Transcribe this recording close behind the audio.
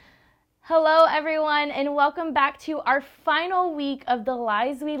Hello, everyone, and welcome back to our final week of the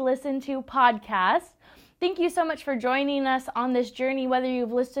Lies We Listen to podcast. Thank you so much for joining us on this journey, whether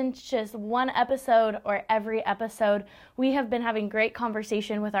you've listened to just one episode or every episode. We have been having great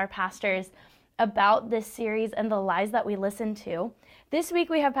conversation with our pastors about this series and the lies that we listen to. This week,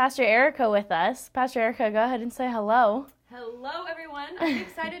 we have Pastor Erica with us. Pastor Erica, go ahead and say hello. Hello, everyone. I'm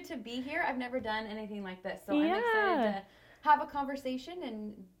excited to be here. I've never done anything like this, so I'm excited to have a conversation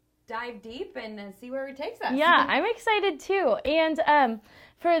and dive deep and see where it takes us. Yeah, I'm excited too. And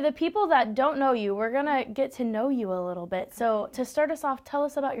for the people that don't know you, we're going to get to know you a little bit. So to start us off, tell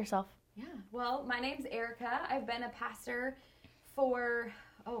us about yourself. Yeah, well, my name's Erica. I've been a pastor for,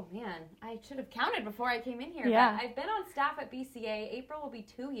 I should have counted before I came in here. Yeah. But I've been on staff at BCA. April will be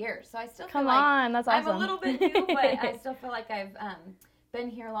 2 years, so I still feel Come on, that's awesome. I'm a little bit new, but I still feel like I've been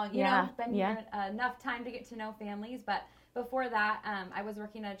here long, been here enough time to get to know families, but before that, I was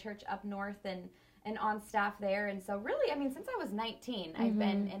working at a church up north and on staff there. And so really, since I was 19, I've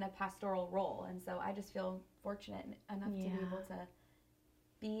been in a pastoral role. And so I just feel fortunate enough to be able to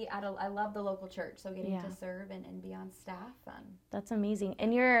be I love the local church. So getting to serve and be on staff. That's amazing.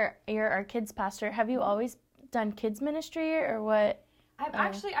 And you're our kids pastor. Have you always done kids ministry or what? I've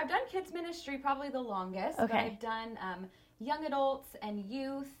done kids ministry probably the longest. Okay. But I've done young adults and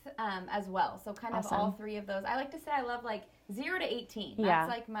youth as well. So kind of all three of those. I like to say I love 0 to 18. That's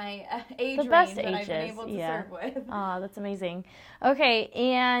like my age range that I've been able to serve with. Oh, that's amazing. Okay,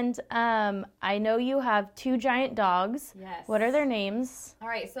 and I know you have 2 giant dogs. Yes. What are their names? All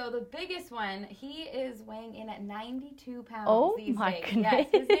right, so the biggest one, he is weighing in at 92 pounds these days. Oh my goodness.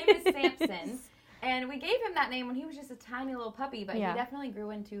 Yes, his name is Samson. And we gave him that name when he was just a tiny little puppy, but he definitely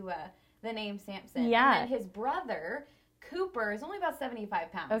grew into the name Samson. Yeah. And then his brother, Cooper, is only about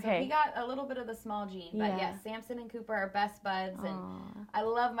 75 pounds. Okay. So he got a little bit of the small gene. But yes, Samson and Cooper are best buds, and I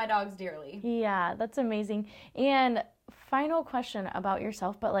love my dogs dearly. Yeah, that's amazing. And final question about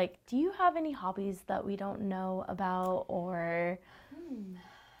yourself, but do you have any hobbies that we don't know about or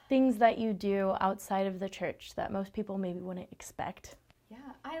things that you do outside of the church that most people maybe wouldn't expect? Yeah,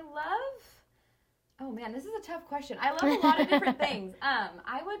 oh man, this is a tough question. I love a lot of different things.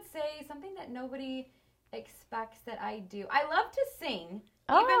 I would say something that nobody expects that I do. I love to sing.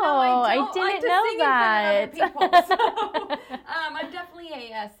 Even though I don't like to sing that. In front of other people. So I'm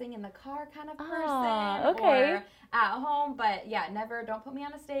definitely a sing in the car kind of person or at home. But don't put me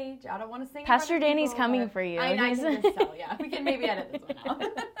on a stage. I don't want to sing. Pastor in front of Danny's people, coming for you. I can just tell, we can maybe edit this one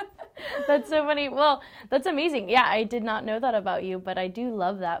out. That's so funny. Well, that's amazing. Yeah, I did not know that about you, but I do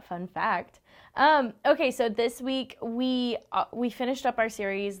love that fun fact. Okay, so this week we finished up our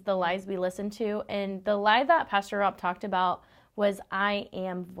series, The Lies We Listen to, and the lie that Pastor Rob talked about was I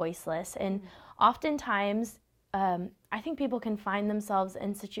am voiceless. And oftentimes, I think people can find themselves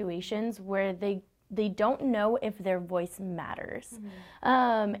in situations where they don't know if their voice matters.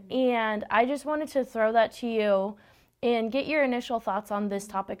 And I just wanted to throw that to you and get your initial thoughts on this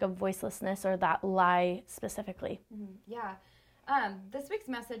topic of voicelessness or that lie specifically. Yeah. This week's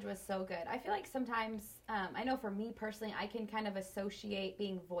message was so good. I feel like sometimes, I know for me personally, I can kind of associate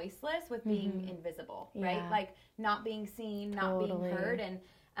being voiceless with being invisible, right? Like not being seen, not being heard. And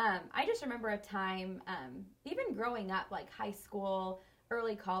I just remember a time, even growing up, like high school,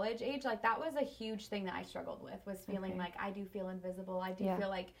 early college age, that was a huge thing that I struggled with, was feeling like I do feel invisible. I do feel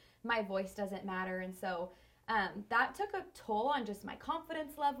like my voice doesn't matter. And so that took a toll on just my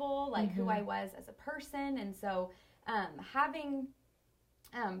confidence level, who I was as a person. And so having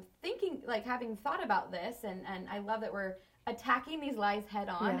thought about this, and I love that we're attacking these lies head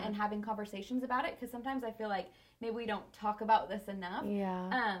on and having conversations about it, because sometimes I feel like maybe we don't talk about this enough.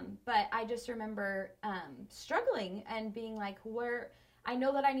 But I just remember struggling and being like, I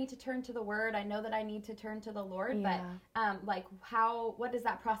know that I need to turn to the Word. I know that I need to turn to the Lord. But what does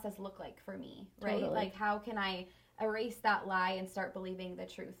that process look like for me, right? Totally. How can I erase that lie and start believing the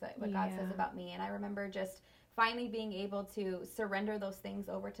truth that what God says about me? And I remember just finally being able to surrender those things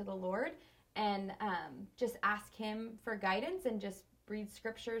over to the Lord and just ask Him for guidance and just read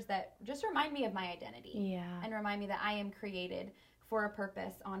scriptures that just remind me of my identity and remind me that I am created for a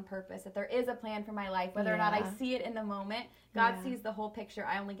purpose, on purpose, that there is a plan for my life, whether or not I see it in the moment. God sees the whole picture.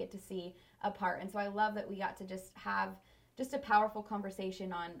 I only get to see a part. And so I love that we got to just have just a powerful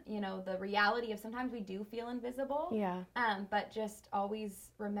conversation on, the reality of sometimes we do feel invisible. But just always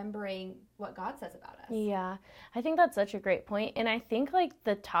remembering what God says about us. Yeah. I think that's such a great point. And I think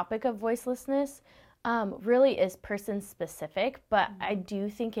the topic of voicelessness really is person specific, but I do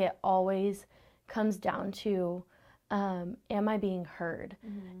think it always comes down to am I being heard?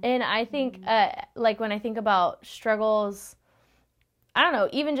 And I think, when I think about struggles I don't know,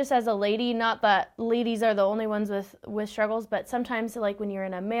 even just as a lady, not that ladies are the only ones with struggles, but sometimes like when you're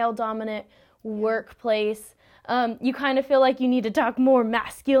in a male dominant workplace, you kind of feel like you need to talk more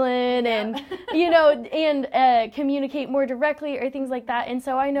masculine and, and communicate more directly or things like that. And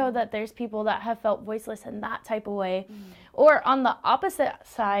so I know that there's people that have felt voiceless in that type of way. Or on the opposite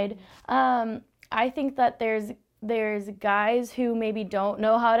side, I think that there's guys who maybe don't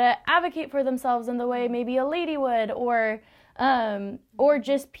know how to advocate for themselves in the way maybe a lady would, or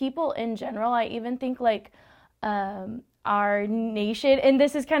just people in general. I even think like our nation, and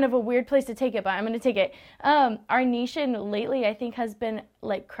this is kind of a weird place to take it, but I'm going to take it. Our nation lately, I think, has been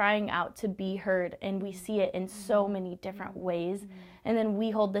like crying out to be heard, and we see it in so many different ways. And then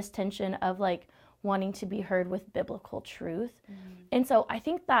we hold this tension of like wanting to be heard with biblical truth. And so I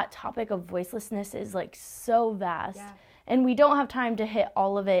think that topic of voicelessness is like so vast, and we don't have time to hit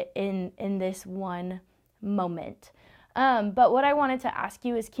all of it in this one moment. But what I wanted to ask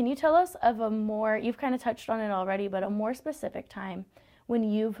you is, can you tell us of a more, you've kind of touched on it already, but a more specific time when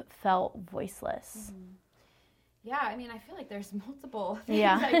you've felt voiceless? Yeah, I mean, I feel like there's multiple things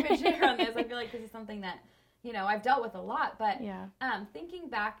I could share on this. I feel like this is something that, I've dealt with a lot, but thinking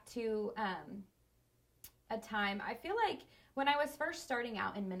back to a time, I feel like when I was first starting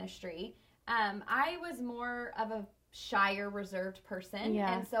out in ministry, I was more of a shyer, reserved person.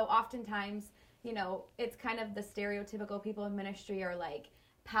 And so oftentimes, it's kind of the stereotypical people in ministry are like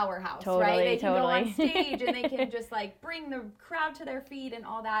powerhouse, right? They can go on stage and they can just like bring the crowd to their feet and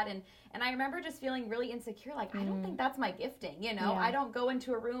all that. And I remember just feeling really insecure, like, I don't think that's my gifting, I don't go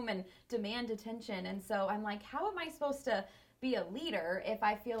into a room and demand attention. And so I'm like, how am I supposed to be a leader if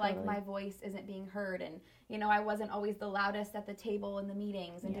I feel like my voice isn't being heard? And, I wasn't always the loudest at the table in the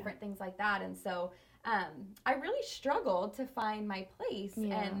meetings and different things like that. And so I really struggled to find my place.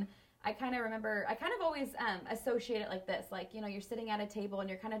 And I kind of remember, I kind of always associate it like this, like, you're sitting at a table and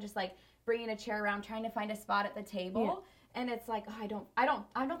you're kind of just like bringing a chair around, trying to find a spot at the table. And it's like, oh, I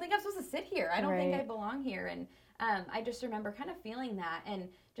don't think I'm supposed to sit here. I don't think I belong here. And I just remember kind of feeling that and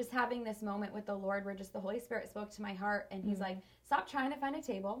just having this moment with the Lord where just the Holy Spirit spoke to my heart. And he's like, stop trying to find a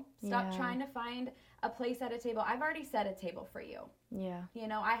table. Stop trying to find a place at a table. I've already set a table for you.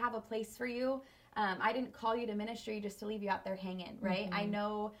 I have a place for you. I didn't call you to ministry just to leave you out there hanging, right? I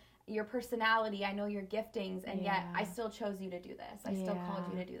know your personality, I know your giftings, and yet I still chose you to do this. I still called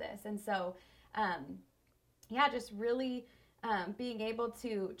you to do this. And so, just really being able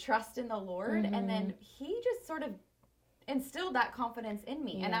to trust in the Lord. And then he just sort of instilled that confidence in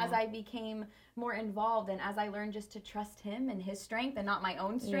me. And as I became more involved and as I learned just to trust him and his strength and not my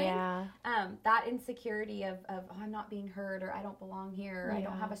own strength, that insecurity of oh, I'm not being heard, or I don't belong here, or I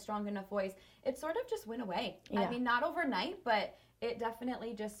don't have a strong enough voice, it sort of just went away. I mean, not overnight, but it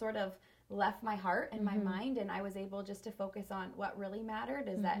definitely just sort of left my heart and my mind, and I was able just to focus on what really mattered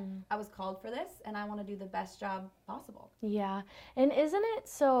is that I was called for this and I want to do the best job possible. Yeah. And isn't it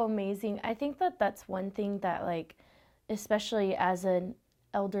so amazing? I think that that's one thing that, like, especially as an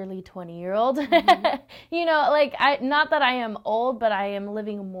elderly 20-year-old, like, not that I am old, but I am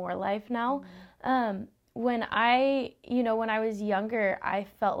living more life now. When I was younger, I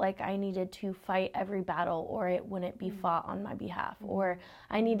felt like I needed to fight every battle or it wouldn't be fought on my behalf, or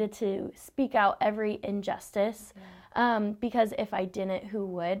I needed to speak out every injustice, because if I didn't, who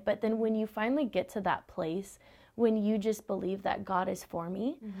would? But then when you finally get to that place, when you just believe that God is for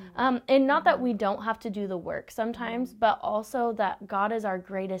me, and not that we don't have to do the work sometimes, but also that God is our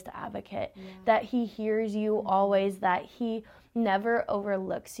greatest advocate, that he hears you always, that he never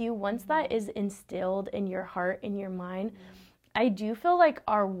overlooks you. Once that is instilled in your heart, in your mind, I do feel like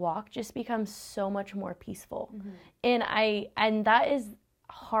our walk just becomes so much more peaceful. And that is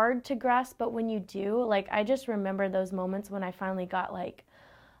hard to grasp, but when you do, like, I just remember those moments when I finally got like,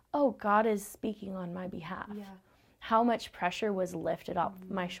 oh, God is speaking on my behalf. How much pressure was lifted off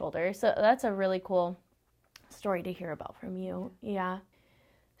my shoulders. So that's a really cool story to hear about from you.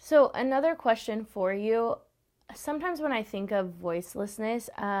 So another question for you. Sometimes when I think of voicelessness,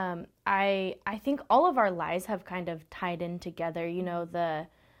 I think all of our lives have kind of tied in together. The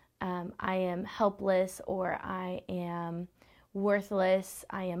I am helpless, or I am worthless,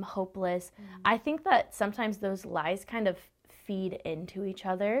 I am hopeless. I think that sometimes those lies kind of feed into each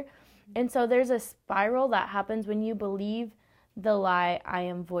other. And so there's a spiral that happens when you believe the lie, I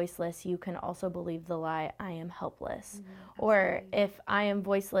am voiceless, you can also believe the lie, I am helpless. Or if I am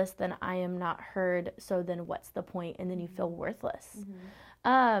voiceless, then I am not heard, so then what's the point? And then you feel worthless.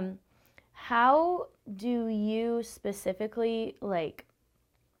 How do you specifically, like,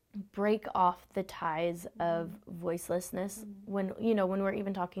 break off the ties of voicelessness when we're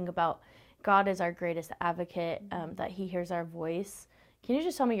even talking about God is our greatest advocate, that he hears our voice? Can you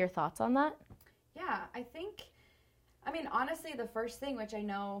just tell me your thoughts on that? Yeah, honestly, the first thing, which I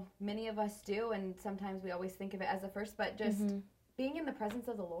know many of us do, and sometimes we always think of it as the first, but just being in the presence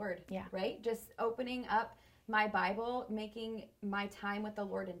of the Lord, right? Just opening up my Bible, making my time with the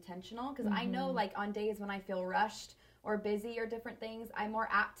Lord intentional, because I know, like, on days when I feel rushed or busy or different things, I'm more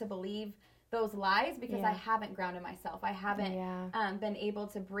apt to believe those lies because I haven't grounded myself. I haven't been able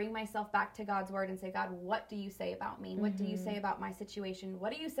to bring myself back to God's word and say, God, what do you say about me? What do you say about my situation?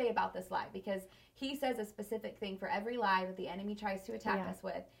 What do you say about this lie? Because he says a specific thing for every lie that the enemy tries to attack us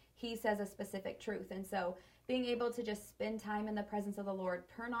with. He says a specific truth. And so being able to just spend time in the presence of the Lord,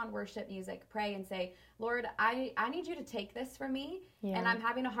 turn on worship music, pray and say, Lord, I need you to take this from me. And I'm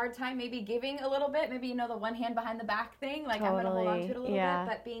having a hard time maybe giving a little bit, maybe, the one hand behind the back thing, like I'm going to hold on to it a little bit,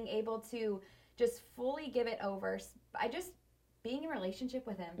 but being able to just fully give it over. I just being in relationship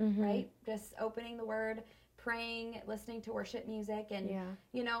with him, right? Just opening the word, praying, listening to worship music, and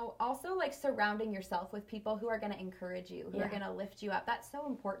also like surrounding yourself with people who are going to encourage you, who are going to lift you up. That's so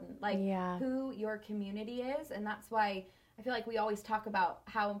important, like who your community is. And that's why I feel like we always talk about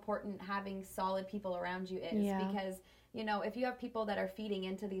how important having solid people around you is, because if you have people that are feeding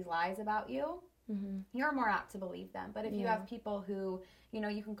into these lies about you, you're more apt to believe them. But if you have people who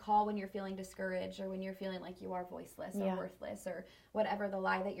you can call when you're feeling discouraged, or when you're feeling like you are voiceless or worthless, or whatever the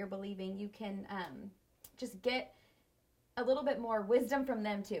lie that you're believing, you can just get a little bit more wisdom from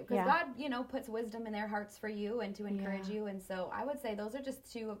them too, because God puts wisdom in their hearts for you and to encourage you. And so I would say those are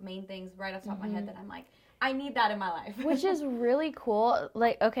just two main things right off the top of my head that I'm like, I need that in my life. Which is really cool.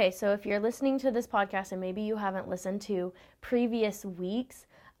 Like, okay, so if you're listening to this podcast and maybe you haven't listened to previous weeks,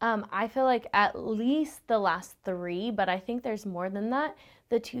 I feel like at least the last 3, but I think there's more than that.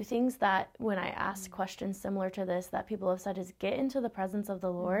 The 2 things that when I ask questions similar to this that people have said is get into the presence of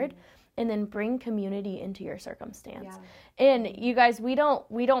the Lord and then bring community into your circumstance. And you guys, we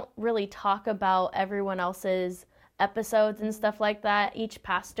don't really talk about everyone else's episodes and stuff like that. Each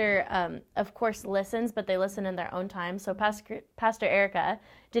pastor, of course, listens, but they listen in their own time. So Pastor Erica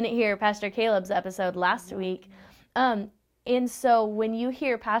didn't hear Pastor Caleb's episode last week. And so when you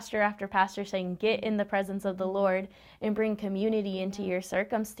hear pastor after pastor saying, get in the presence of the Lord and bring community into your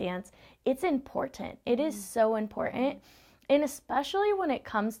circumstance, it's important. It is so important. And especially when it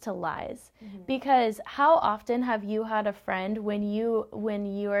comes to lies, because how often have you had a friend when you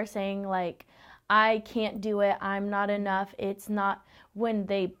are saying like, I can't do it, I'm not enough, it's not, when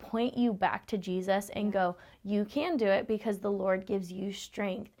they point you back to Jesus and go, you can do it because the Lord gives you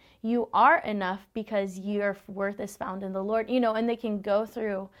strength. You are enough because your worth is found in the Lord, and they can go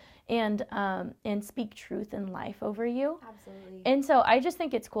through and speak truth and life over you. Absolutely. And so I just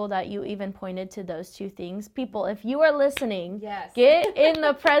think it's cool that you even pointed to those 2 things. People, if you are listening, get in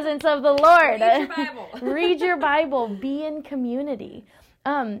the presence of the Lord. Read your Bible. Read your Bible. Be in community.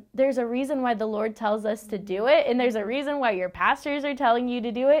 There's a reason why the Lord tells us to do it, and there's a reason why your pastors are telling you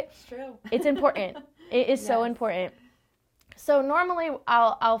to do it. It's true. It's important. It is so important. So normally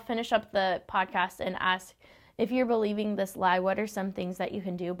I'll finish up the podcast and ask, if you're believing this lie, what are some things that you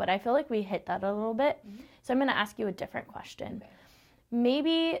can do? But I feel like we hit that a little bit. So I'm going to ask you a different question. Okay.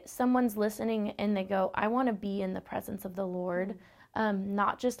 Maybe someone's listening and they go, I want to be in the presence of the Lord,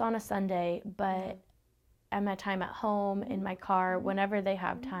 not just on a Sunday, but at my time at home, in my car, whenever they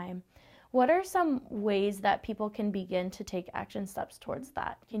have time. What are some ways that people can begin to take action steps towards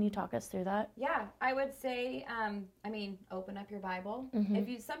that? Can you talk us through that? Yeah, I would say, open up your Bible.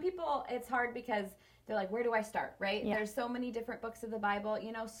 Some people, it's hard because they're like, where do I start, right? Yeah. There's so many different books of the Bible.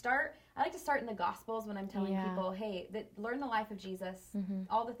 I like to start in the Gospels when I'm telling people, hey, learn the life of Jesus,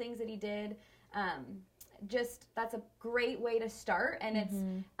 all the things that he did. That's a great way to start, and it's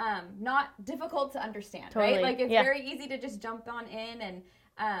not difficult to understand, right? Like, it's very easy to just jump on in and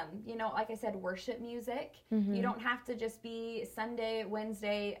like I said, worship music. You don't have to just be Sunday,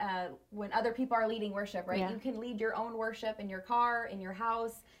 Wednesday, when other people are leading worship, right? You can lead your own worship in your car, in your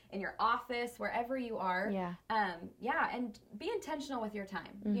house, in your office, wherever you are. And be intentional with your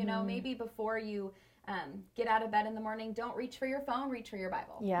time. Maybe before you get out of bed in the morning, don't reach for your phone, reach for your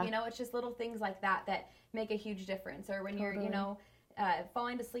Bible. It's just little things like that make a huge difference. Or when you're,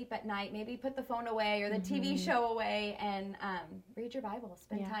 falling to sleep at night, maybe put the phone away or the TV show away and read your Bible,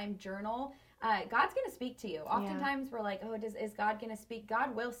 spend time, journal. God's going to speak to you. Oftentimes we're like, is God going to speak?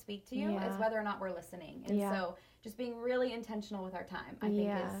 God will speak to you. It's whether or not we're listening. And so just being really intentional with our time, I think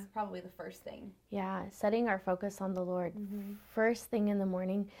is probably the first thing. Yeah, setting our focus on the Lord. First thing in the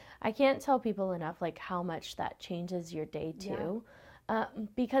morning. I can't tell people enough like how much that changes your day too.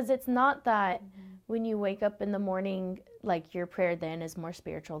 Because it's not that when you wake up in the morning, like your prayer then is more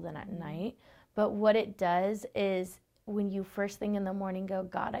spiritual than at night. But what it does is when you first thing in the morning go,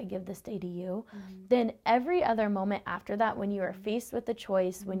 God, I give this day to you, then every other moment after that, when you are faced with a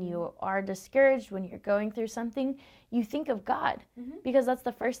choice, when you are discouraged, when you're going through something, you think of God because that's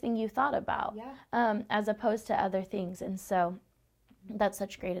the first thing you thought about, as opposed to other things. And so that's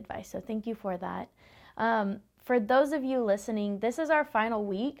such great advice. So thank you for that. For those of you listening, this is our final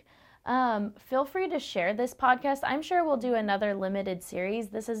week. Feel free to share this podcast. I'm sure we'll do another limited series.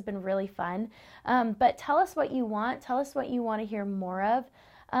 This has been really fun. But tell us what you want. Tell us what you want to hear more of.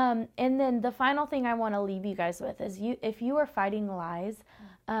 And then the final thing I want to leave you guys with is if you are fighting lies,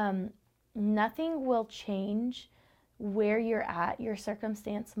 nothing will change where you're at, your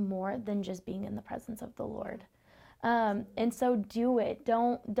circumstance, more than just being in the presence of the Lord. And so do it.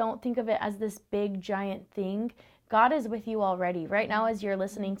 Don't think of it as this big giant thing. God is with you already. Right now, as you're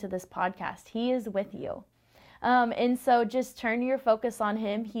listening to this podcast, He is with you. And so just turn your focus on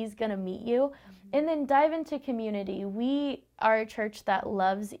Him. He's going to meet you. And then dive into community. We are a church that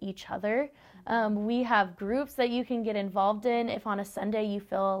loves each other. We have groups that you can get involved in. If on a Sunday you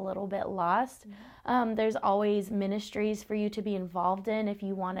feel a little bit lost, there's always ministries for you to be involved in if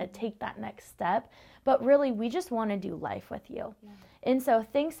you want to take that next step. But really, we just want to do life with you. Yeah. And so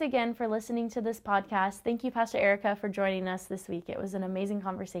thanks again for listening to this podcast. Thank you, Pastor Erica, for joining us this week. It was an amazing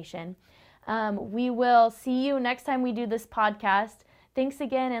conversation. We will see you next time we do this podcast. Thanks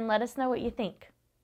again, and let us know what you think.